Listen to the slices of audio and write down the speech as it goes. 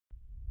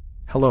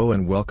Hello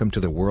and welcome to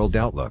the World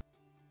Outlook.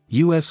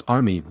 U.S.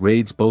 Army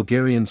raids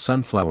Bulgarian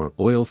sunflower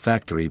oil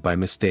factory by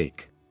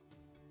mistake.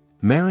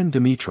 Marin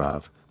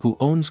Dimitrov, who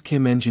owns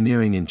Kim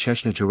Engineering in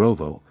Cheshire,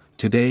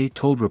 today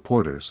told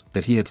reporters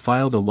that he had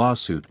filed a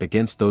lawsuit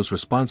against those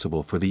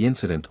responsible for the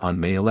incident on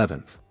May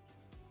 11.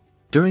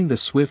 During the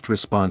Swift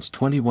Response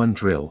 21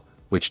 drill,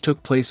 which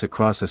took place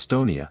across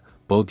Estonia,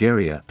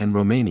 Bulgaria and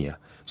Romania,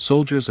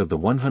 soldiers of the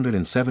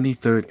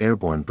 173rd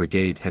Airborne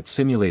Brigade had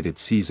simulated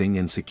seizing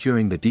and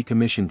securing the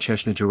decommissioned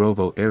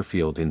Cheshire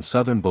airfield in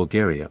southern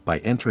Bulgaria by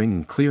entering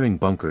and clearing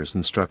bunkers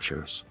and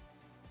structures.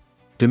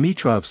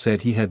 Dimitrov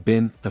said he had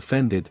been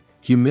offended,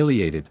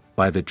 humiliated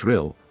by the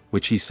drill,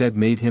 which he said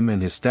made him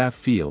and his staff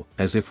feel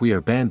as if we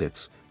are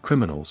bandits,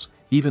 criminals,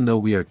 even though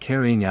we are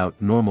carrying out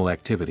normal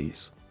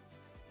activities.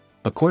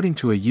 According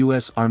to a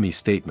U.S. Army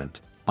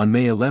statement, on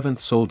May 11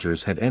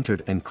 soldiers had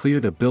entered and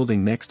cleared a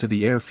building next to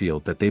the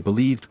airfield that they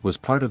believed was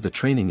part of the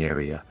training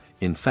area.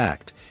 In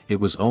fact, it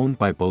was owned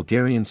by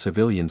Bulgarian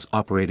civilians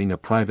operating a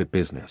private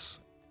business.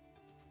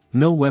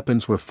 No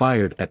weapons were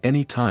fired at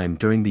any time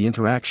during the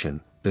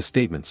interaction, the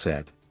statement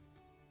said.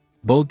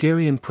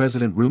 Bulgarian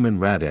President Rumen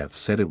Radev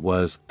said it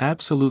was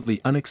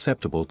absolutely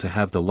unacceptable to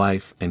have the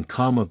life and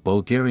calm of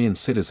Bulgarian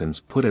citizens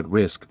put at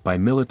risk by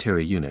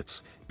military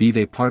units, be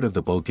they part of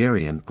the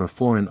Bulgarian or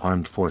foreign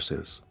armed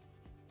forces.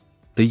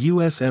 The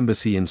U.S.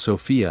 Embassy in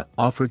Sofia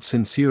offered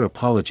sincere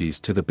apologies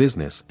to the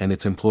business and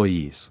its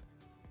employees.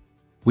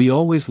 We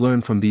always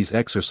learn from these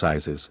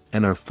exercises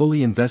and are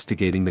fully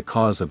investigating the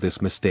cause of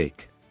this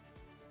mistake.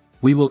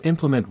 We will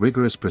implement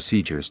rigorous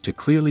procedures to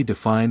clearly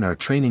define our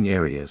training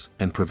areas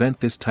and prevent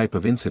this type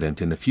of incident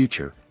in the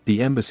future,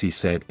 the embassy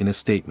said in a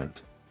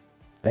statement.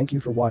 Thank you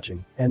for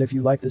watching, and if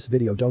you like this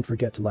video don't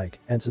forget to like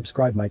and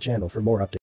subscribe my channel for more updates.